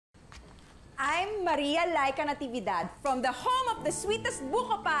I'm Maria Lyka Natividad from the home of the sweetest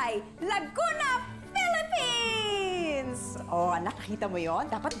buko pie, Laguna, Philippines! Oh, anak, nakita mo yon?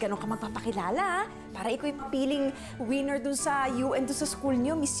 Dapat ganun ka magpapakilala, para ikaw yung piling winner dun sa UN, dun sa school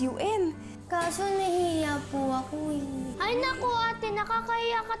nyo, Miss UN. Kaso nahihiya po ako eh. Ay naku ate,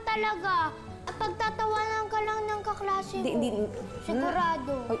 nakakahiya ka talaga. At pagtatawanan ka lang ng kaklase mo. Hindi.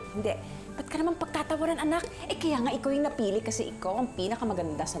 Sigurado. Hoy, hindi. Ba't ka naman pagtatawanan, anak? Eh, kaya nga ikaw yung napili kasi ikaw ang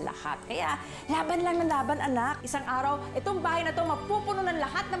pinakamaganda sa lahat. Kaya, laban lang ng laban, anak. Isang araw, itong bahay na to mapupuno ng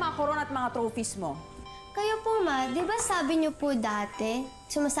lahat ng mga korona at mga trophies mo. Kayo po, ma, di ba sabi niyo po dati,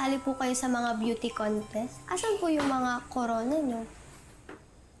 sumasali po kayo sa mga beauty contest? Asan po yung mga korona niyo?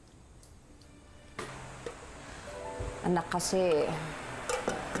 Anak, kasi...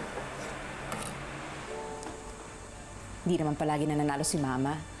 Hindi naman palagi nananalo si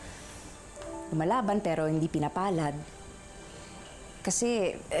Mama. Lumalaban pero hindi pinapalad.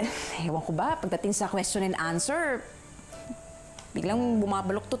 Kasi, ewan ko ba, pagdating sa question and answer, biglang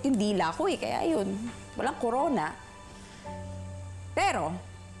bumabaluktot yung dila ko eh. Kaya yun, walang korona. Pero,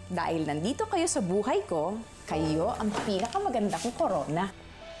 dahil nandito kayo sa buhay ko, kayo ang pinakamaganda kong korona.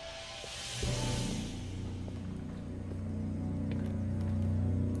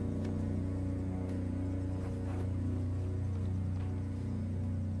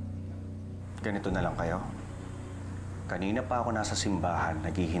 Ganito na lang kayo. Kanina pa ako nasa simbahan,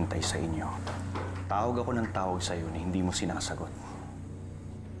 naghihintay sa inyo. Tawag ako ng tawag sa'yo na hindi mo sinasagot.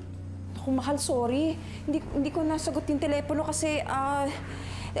 Naku, mahal, sorry. Hindi ko nasagot yung telepono kasi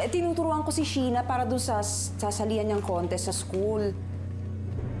tinuturuan ko si Sheena para doon sa sasalihan niyang contest sa school.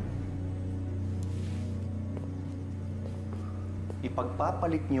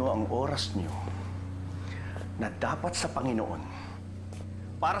 Ipagpapalit niyo ang oras niyo na dapat sa Panginoon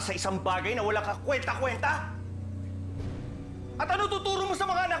para sa isang bagay na wala ka kwenta-kwenta? At ano tuturo mo sa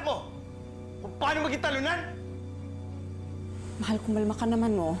mga anak mo? Kung paano maging talunan? Mahal, kumalma ka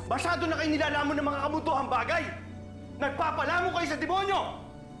naman, no? Masyado na kayo nilalamon ng mga kamutuhang bagay! Nagpapalamon kayo sa demonyo!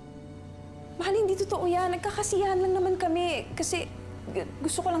 Mahal, hindi totoo yan. Nagkakasiyahan lang naman kami. Kasi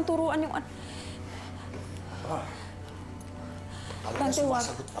gusto ko lang turuan yung... Dante, wag.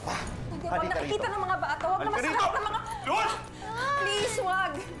 Dante, wag. Nakikita ng mga bata. Wag na masarap ng mga... Doon! Please,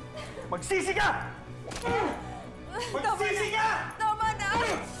 wag! Magsisi ka! Magsisi ka! Tama na!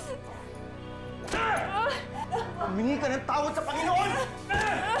 Humingi ka ng tawad sa Panginoon!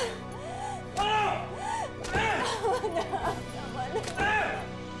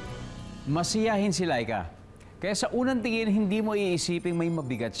 Masiyahin si Lyka. Kaya sa unang tingin, hindi mo iisiping may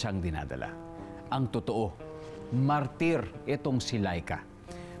mabigat siyang dinadala. Ang totoo, martir itong si Lyka.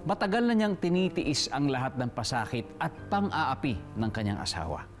 Matagal na niyang tinitiis ang lahat ng pasakit at pang-aapi ng kanyang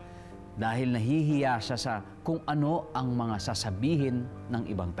asawa. Dahil nahihiya siya sa kung ano ang mga sasabihin ng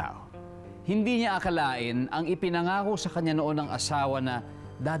ibang tao. Hindi niya akalain ang ipinangako sa kanya noon ng asawa na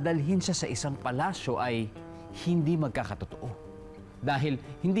dadalhin siya sa isang palasyo ay hindi magkakatotoo. Dahil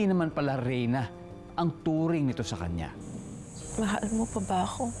hindi naman pala reyna ang turing nito sa kanya. Mahal mo pa ba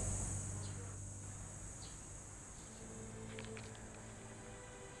ako?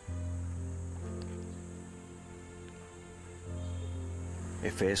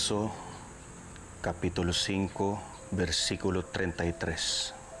 Efeso, Kapitulo 5, versikulo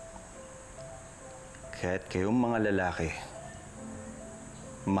 33. Kaya't kayong mga lalaki,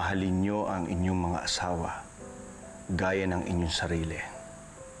 mahalin niyo ang inyong mga asawa gaya ng inyong sarili.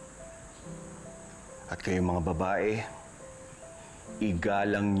 At kayong mga babae,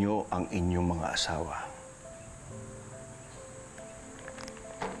 igalang niyo ang inyong mga asawa.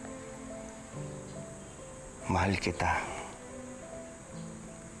 Mahal kita.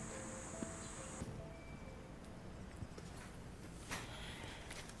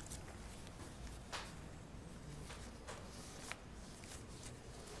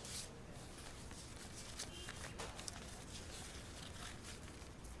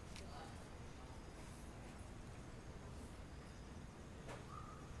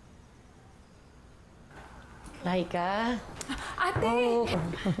 Lyka? Ate! Oh.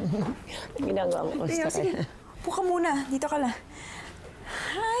 Ginagawa mo. Sige. Puka muna. Dito ka lang.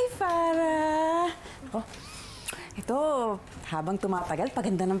 Hi, Farah! Oh, ito, habang tumatagal,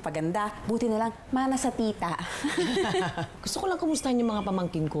 paganda ng paganda. Buti na lang, mana sa tita. Gusto ko lang kumustahin yung mga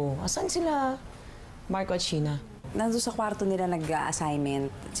pamangkin ko. Asan sila? Marco at Sheena? Nandun sa kwarto nila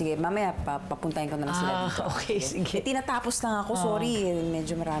nag-assignment. Sige, mamaya papuntahin ko na lang sila dito. Okay, sige. Eh, tinatapos lang ako. Sorry,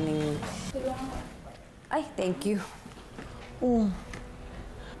 medyo maraming... Ay, thank you. Oh.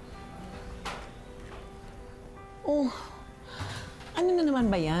 Ano na naman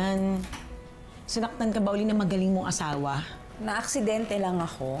ba yan? Sinaktan ka ba uli ng magaling mong asawa? Na-aksidente lang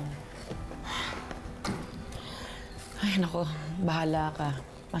ako. Ay, nako, bahala ka.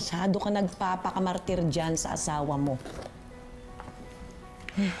 Masyado ka nagpapakamartir dyan sa asawa mo.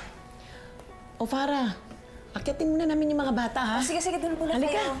 O Farah, akyatin muna namin yung mga bata, ha? Sige, doon muna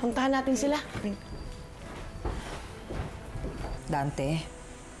Halika, kayo. puntahan natin sila. Dante.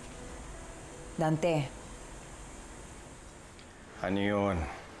 Ano yun?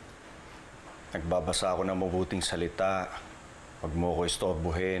 Nagbabasa ako ng mabuting salita. Huwag mo ko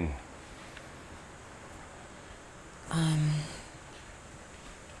istorbohin.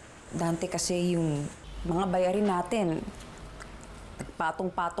 Dante, kasi yung mga bayarin natin,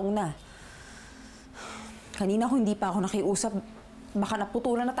 nagpatong-patong na. Kanina ko hindi pa ako nakiusap, baka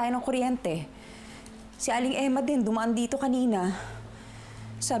naputulan na tayo ng kuryente. Si Aling Emma din, dumaan dito kanina.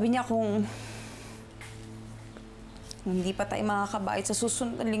 Sabi niya kung hindi pa tayo makakabayad sa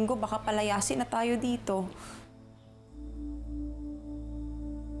susunod na linggo, baka palayasin na tayo dito.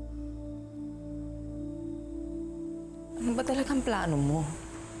 Ano ba talagang plano mo?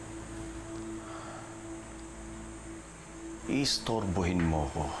 Iistorbohin mo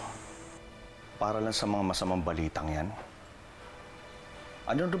ko. Para lang sa mga masamang balitang yan.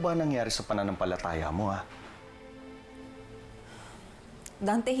 Ano ba nangyari sa pananampalataya mo, ha?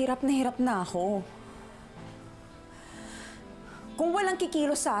 Dante, hirap na ako. Kung walang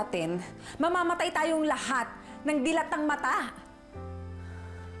kikilos sa atin, mamamatay tayong lahat ng dilatang mata.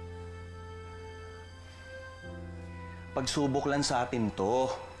 Pagsubok lang sa atin to.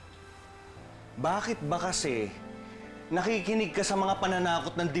 Bakit ba kasi nakikinig ka sa mga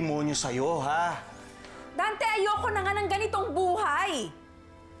pananakot ng demonyo sa'yo, ha? Dante, ayoko na nga ng ganitong buhay.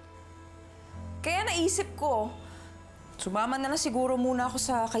 Kaya naisip ko, sumama na lang siguro muna ako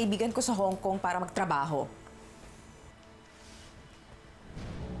sa kaibigan ko sa Hong Kong para magtrabaho.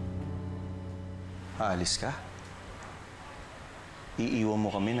 Aalis ka? Iiwan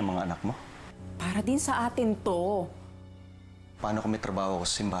mo kami ng mga anak mo? Para din sa atin to. Paano kung may trabaho ko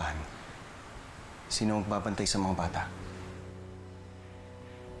sa simbahan? Sino magbabantay sa mga bata?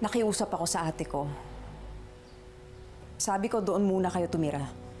 Nakiusap ako sa ate ko. Sabi ko doon muna kayo tumira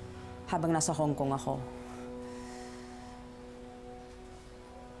habang nasa Hong Kong ako.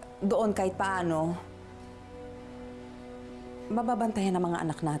 Doon kahit paano, mababantayan ang mga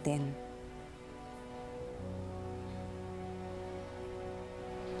anak natin.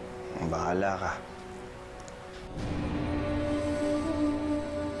 Bahala ka.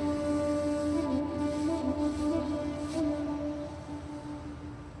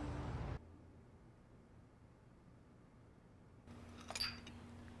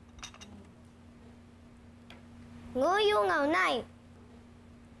 Nguyong nay.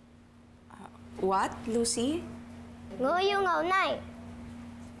 What, Lucy? Nguyong nay.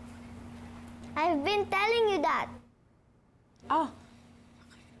 I've been telling you that. Oh.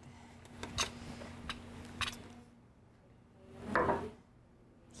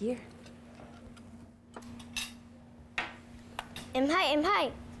 Here. Em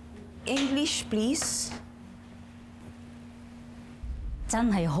hai. English, please. 真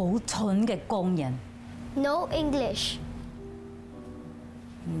係好蠢嘅工人。 No English.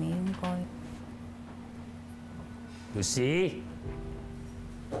 唔應該。 Lucy,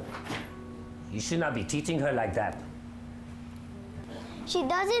 you should not be teaching her like that. She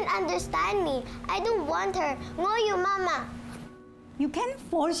doesn't understand me. I don't want her. Ngoyo, Mama. You can't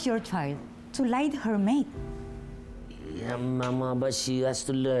force your child to like her mate. Yeah, Mama, but she has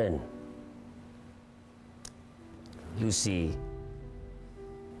to learn. Lucy,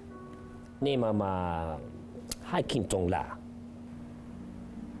 ni Mama, hai kim tong la.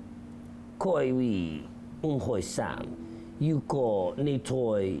 Koi wi hoi sam, you ko ni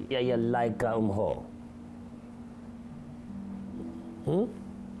toy ya Lyka ho.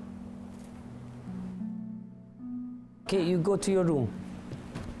 Okay, you go to your room.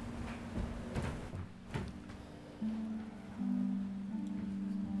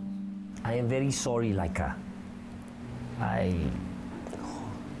 I am very sorry, Lyka. I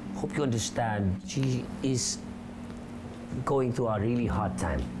hope you understand. She is going through a really hard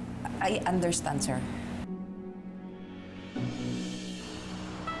time. I understand, sir.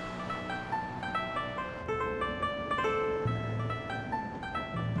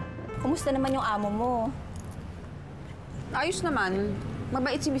 Kumusta naman yung amo mo? Ayos naman.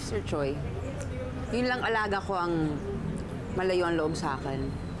 Mabait si Mr. Choi. Yun lang alaga ko ang malayo ang loob sa akin.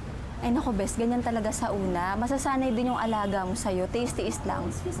 Ay nako, best, ganyan talaga sa una. Masasanay din yung alaga mo sa'yo. Taste-taste lang.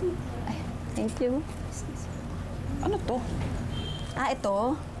 Excuse me. Ay, thank you. Ano to?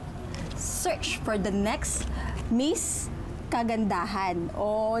 Ito. Search for the next Miss Kagandahan.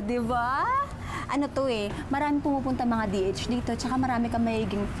 Oh, di ba? Ano to eh, marami pumupunta mga DH dito, tsaka marami kang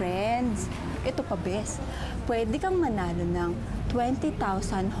mayiging friends. Ito pa, bes. Pwede kang manalo ng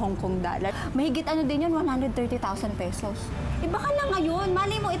 20,000 Hong Kong dollar. Mahigit ano din yun, 130,000 pesos. Iba ka na ngayon.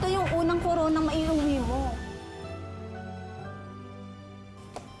 Mali mo, ito yung unang koronang maiuwi mo.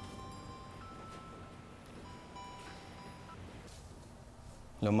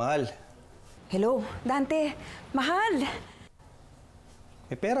 Hello, mahal. Hello, Dante. Mahal!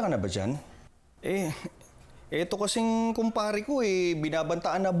 May pera ka na ba dyan? Eto kasing kumpare ko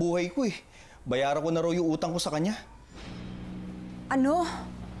binabantaan na buhay ko Bayaran ko na raw yung utang ko sa kanya. Ano?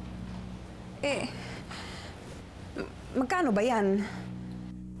 Magkano ba yan?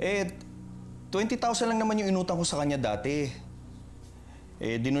 20,000 lang naman yung inutang ko sa kanya dati.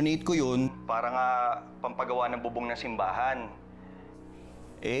 Dinonate ko yun para nga pampagawa ng bubong ng simbahan.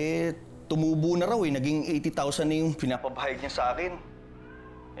 Tumubo na raw naging 80,000 na yung pinapabahayag niya sa akin.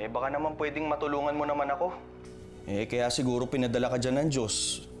 Baka naman pwedeng matulungan mo naman ako. Kaya siguro pinadala ka dyan ng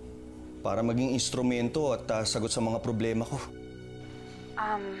Diyos para maging instrumento at sagot sa mga problema ko.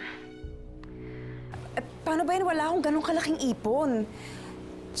 Paano ba yan? Wala akong ganong kalaking ipon.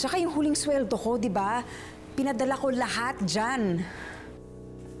 Tsaka yung huling sweldo ko, di ba? Pinadala ko lahat dyan.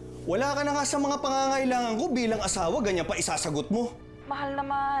 Wala ka na nga sa mga pangangailangan ko bilang asawa, ganyan pa isasagot mo. Mahal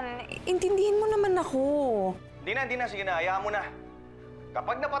naman. Intindihin mo naman ako. Di na. Sige na, hayaan mo na.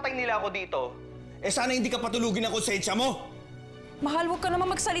 Kapag napatay nila ako dito, sana hindi ka patulugin ang konsensya mo. Mahal, huwag ka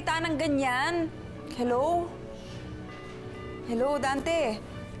naman magsalita ng ganyan. Hello? Hello, Dante.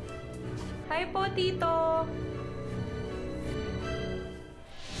 Hi po, Tito.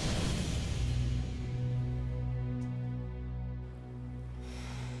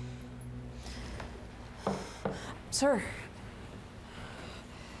 Sir.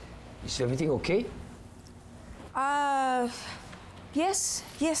 Is everything okay? Yes.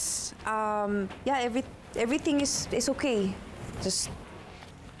 Yeah, everything is okay. Just...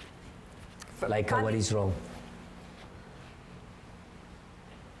 Lyka, what is wrong?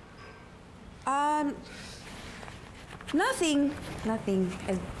 Nothing.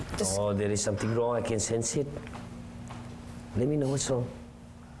 Oh, there is something wrong. I can sense it. Let me know what's wrong.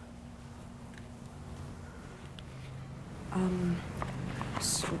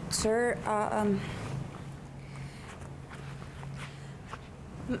 Sir,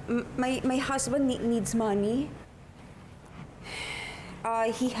 my husband needs money.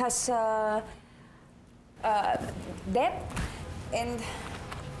 He has debt, and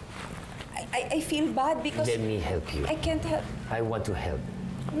I feel bad because Let me help you. I can't help. I want to help.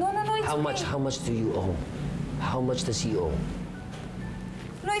 No, it's okay. How much do you owe? How much does he owe?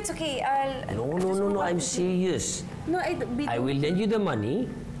 No, it's okay. No, I'm serious. No, I will lend you the money,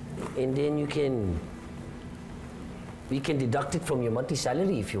 and then we can deduct it from your monthly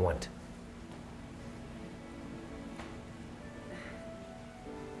salary if you want.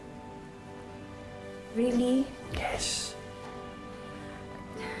 Really? Yes.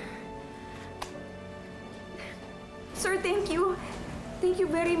 Sir, thank you. Thank you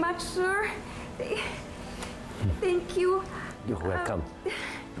very much, sir. Thank you. You're welcome.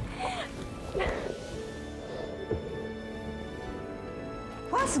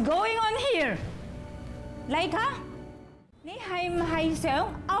 What's going on here? Lyka? 你係唔係想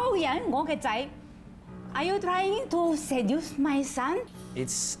勾引我嘅仔? Are you trying to seduce my son?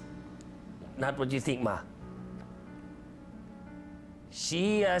 It's not what you think, Ma.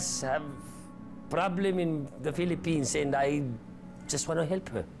 She has a problem in the Philippines and I just want to help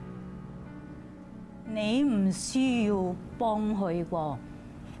her. 你唔需要幫佢喎.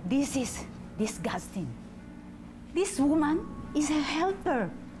 This is disgusting. This woman is a helper.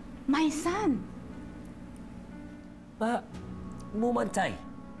 My son. Ma, mumantay.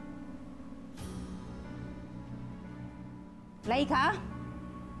 Lyka,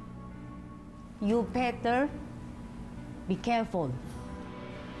 you better be careful.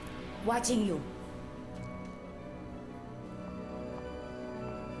 Watching you.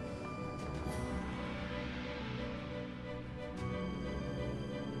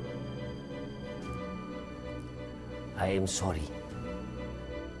 I am sorry.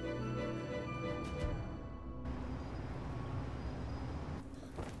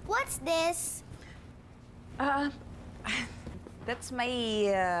 What's this? That's my...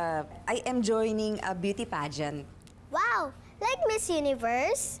 I am joining a beauty pageant. Wow, like Miss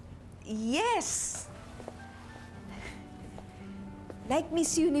Universe? Yes! Like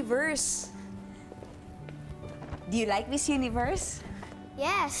Miss Universe. Do you like Miss Universe?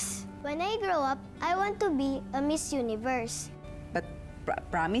 Yes. When I grow up, I want to be a Miss Universe. But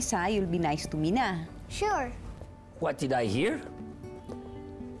promise ha, you'll be nice to me na. Sure. What did I hear?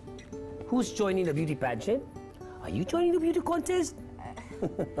 Who's joining the beauty pageant? Are you joining the beauty contest?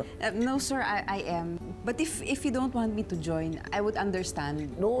 No, sir, I am. But if you don't want me to join, I would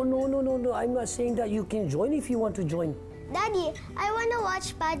understand. No. I'm not saying that you can join if you want to join. Daddy, I want to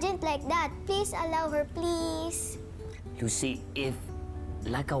watch pageant like that. Please allow her, please. You see, if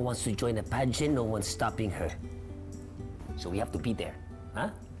Lyka wants to join a pageant, no one's stopping her. So we have to be there,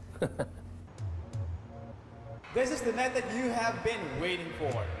 huh? This is the night that you have been waiting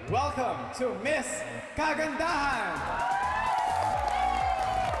for. Welcome to Miss Kagandahan!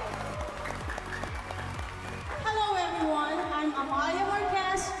 Hello everyone, I'm Amalia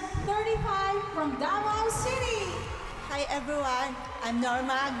Marquez, 35 from Davao City. Hi everyone, I'm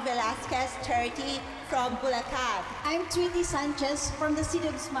Norma Velasquez, 30 from Bulacan. I'm Tweety Sanchez from the City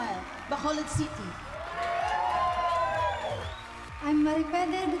of Smile, Bacolod City. I'm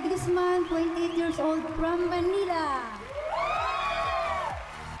Maripede Guzman, 28 years old from Manila.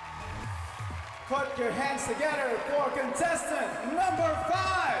 Put your hands together for contestant number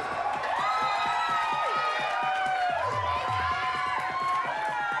 5.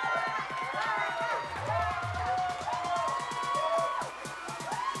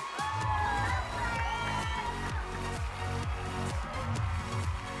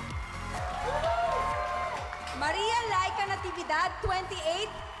 Marian Lyka Natividad, 28,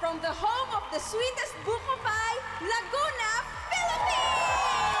 from the home of the sweetest buko pie, Laguna, Philippines!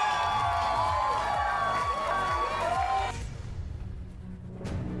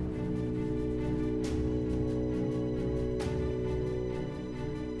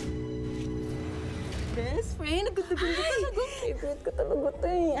 Best friend, naganda-ganda talaga. Favorite ko talaga ito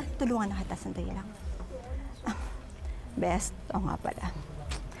eh. Tulungan na kita, sandali lang. Best, o nga pala.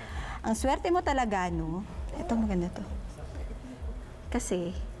 Ang swerte mo talaga, no? Ito, maganda to.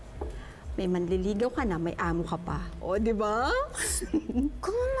 Kasi, may manliligaw ka na, may amo ka pa. O, di ba?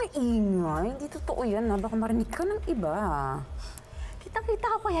 Kung maingay, hindi totoo yan, ha? Baka marinig ka ng iba.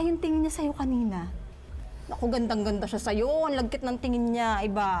 Kitang-kita ko kaya yung tingin niya sa'yo kanina. Naku, gandang-ganda siya sa'yo. Ang lagkit ng tingin niya,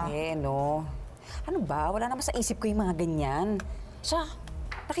 iba. No. Ano ba? Wala naman sa isip ko yung mga ganyan. Siya,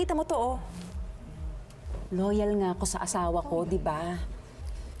 nakita mo to, oh. Loyal nga ako sa asawa ko, di ba?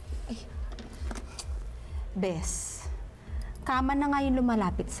 Bes, kama na nga yung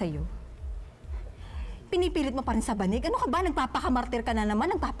lumalapit sa'yo. Pinipilit mo pa rin sa banig. Ano ka ba? Nagpapakamartir ka na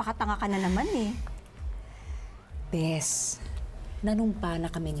naman, nagpapakatanga ka na naman eh. Bes, nanumpa na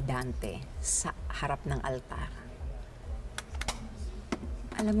kami ni Dante sa harap ng altar.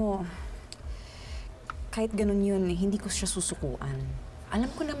 Alam mo, kahit ganun yun, hindi ko siya susukuan. Alam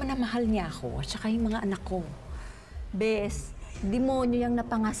ko naman na mahal niya ako at saka yung mga anak ko. Bes, demonyo yung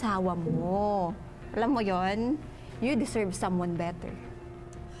napangasawa mo. Alam mo yon, you deserve someone better.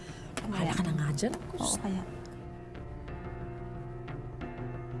 Bahala ka na nga dyan. Oo, kaya.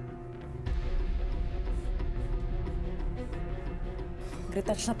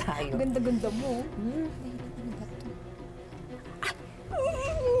 Retouch na tayo. Ganda-ganda mo.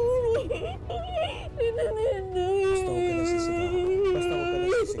 Basta huwag ka na sisigaw. Basta huwag ka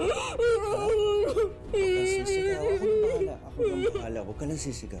na sisigaw. Huwag ka sisigaw. Ako nang bahala. Huwag ka na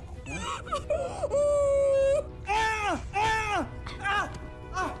sisigaw.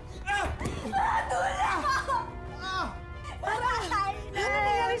 Ano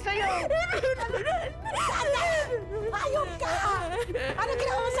nangyari sa'yo? Ayok ka! Ano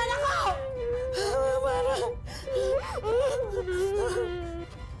ginawa mo sa anak ko?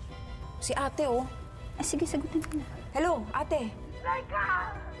 Si ate, oh. Sige, sagutin ko na. Hello, ate.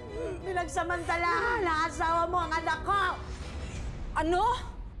 Lyka! Pinagsamantalahan ang asawa mo ang anak ko! Ano?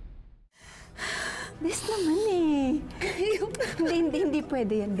 Bes naman eh. Hindi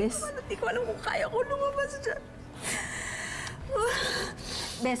pwede yan, Bes. Hindi ko alam kung kaya ko lumabas dyan.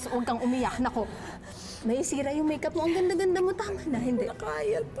 Bes, huwag kang umiyak. Nako, may sira yung makeup mo. Ang ganda-ganda mo. Tama na, hindi. Hindi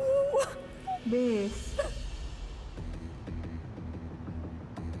kaya to. Bes.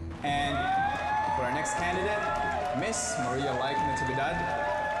 And for our next candidate, Miss Maria Lyka Natividad,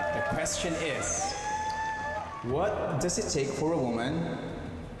 the question is, what does it take for a woman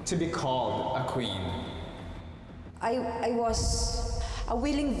to be called a queen? I was a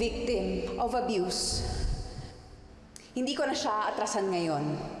willing victim of abuse. Hindi ko na siya atrasan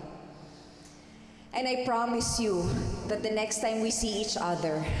ngayon. And I promise you that the next time we see each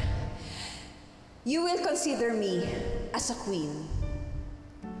other, you will consider me as a queen.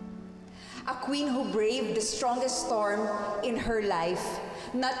 A queen who braved the strongest storm in her life,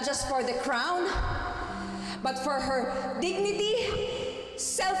 not just for the crown, but for her dignity,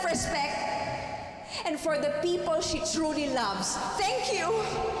 self-respect, and for the people she truly loves. Thank you!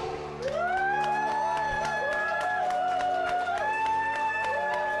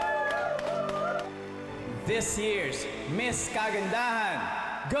 this year's Miss Kagandahan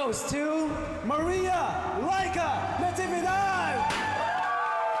goes to Maria Lyka Natividad!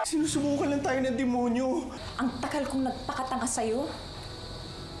 Sinusubukan lang tayo ng demonyo. Ang tagal kong nagpakatanga sa'yo.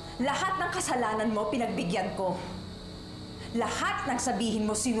 Lahat ng kasalanan mo, pinagbigyan ko. Lahat ng sabihin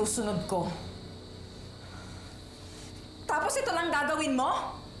mo, sinusunod ko. Tapos ito lang gagawin mo?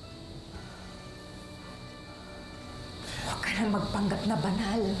 Huwag ka nang magpanggap na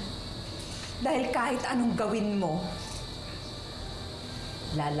banal. Dahil kahit anong gawin mo,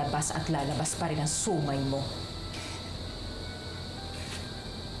 lalabas at lalabas pa rin ang sumay mo.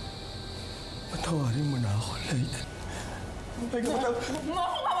 Patawarin mo na ako, Lyka. Huwag mo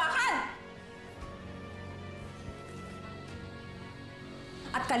akong hawakan!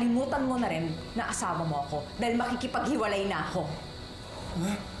 At kalimutan mo na rin na asawa mo ako dahil makikipaghiwalay na ako.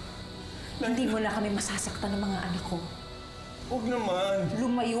 Huh? Hindi mo na kami masasaktan ng mga anak ko. Huwag naman.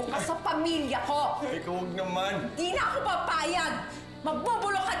 Lumayo ka sa pamilya ko! Lyka, huwag naman. Di na ako papayag!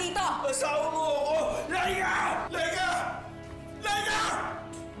 Magbubulok ka dito! Asawa mo ako! Lyka! Lyka! Lyka!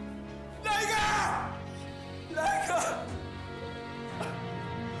 Lyka! Lyka!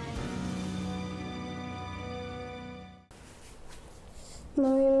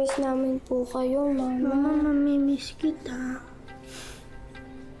 Mamimiss namin po kayo, Mama. Mama, mamimiss kita.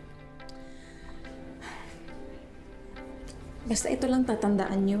 Basta ito lang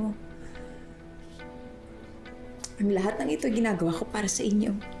tatandaan nyo. Ang lahat ng ito ginagawa ko para sa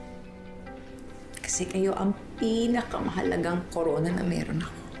inyo. Kasi kayo ang pinakamahalagang korona na meron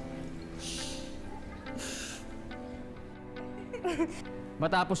ako.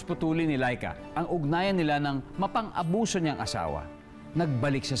 Matapos putulin ni Lyka ang ugnayan nila ng mapang-abuso niyang asawa,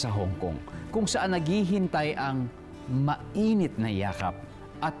 nagbalik siya sa Hong Kong kung saan naghihintay ang mainit na yakap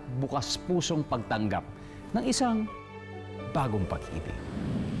at bukas pusong pagtanggap ng isang bagong pag-ibig.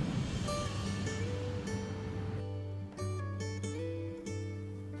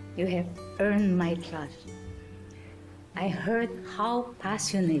 You have earned my trust. I heard how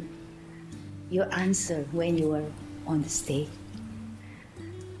passionate you answered when you were on the stage.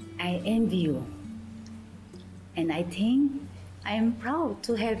 I envy you. And I think I am proud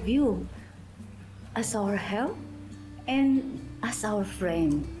to have you as our help and as our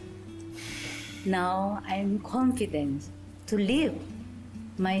friend. Now I'm confident to leave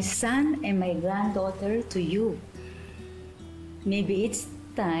my son and my granddaughter to you. Maybe it's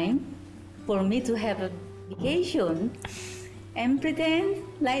time for me to have a vacation and pretend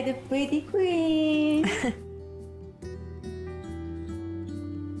like the pretty queen.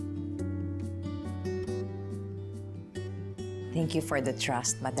 Thank you for the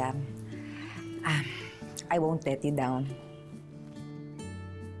trust, Madam. I won't let you down.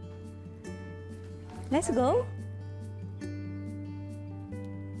 Let's go.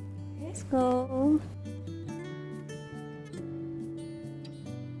 Let's go.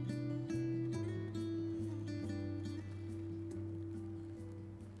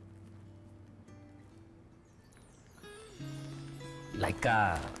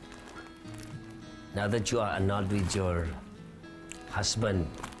 Lyka, now that you are annulled with your husband,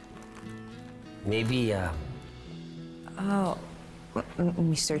 maybe, Oh,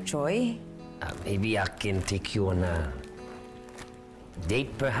 Mr. Choi? maybe I can take you on a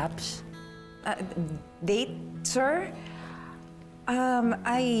date, perhaps? Date, sir?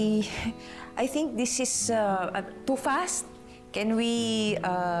 I think this is too fast. Can we,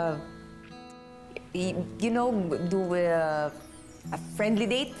 you know, do a friendly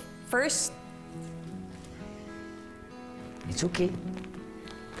date first? It's okay.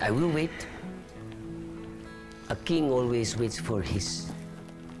 I will wait. A king always waits for his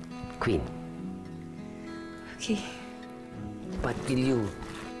queen. Okay. But will you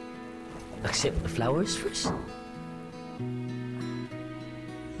accept the flowers first?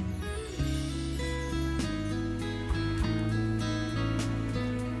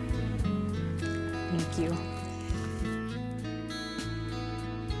 Thank you.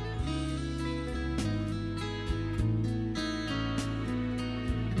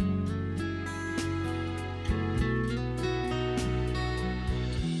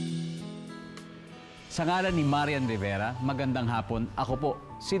 Sa ngalan ni Marian Rivera, magandang hapon. Ako po,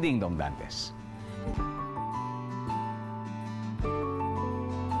 si Dingdong Dantes.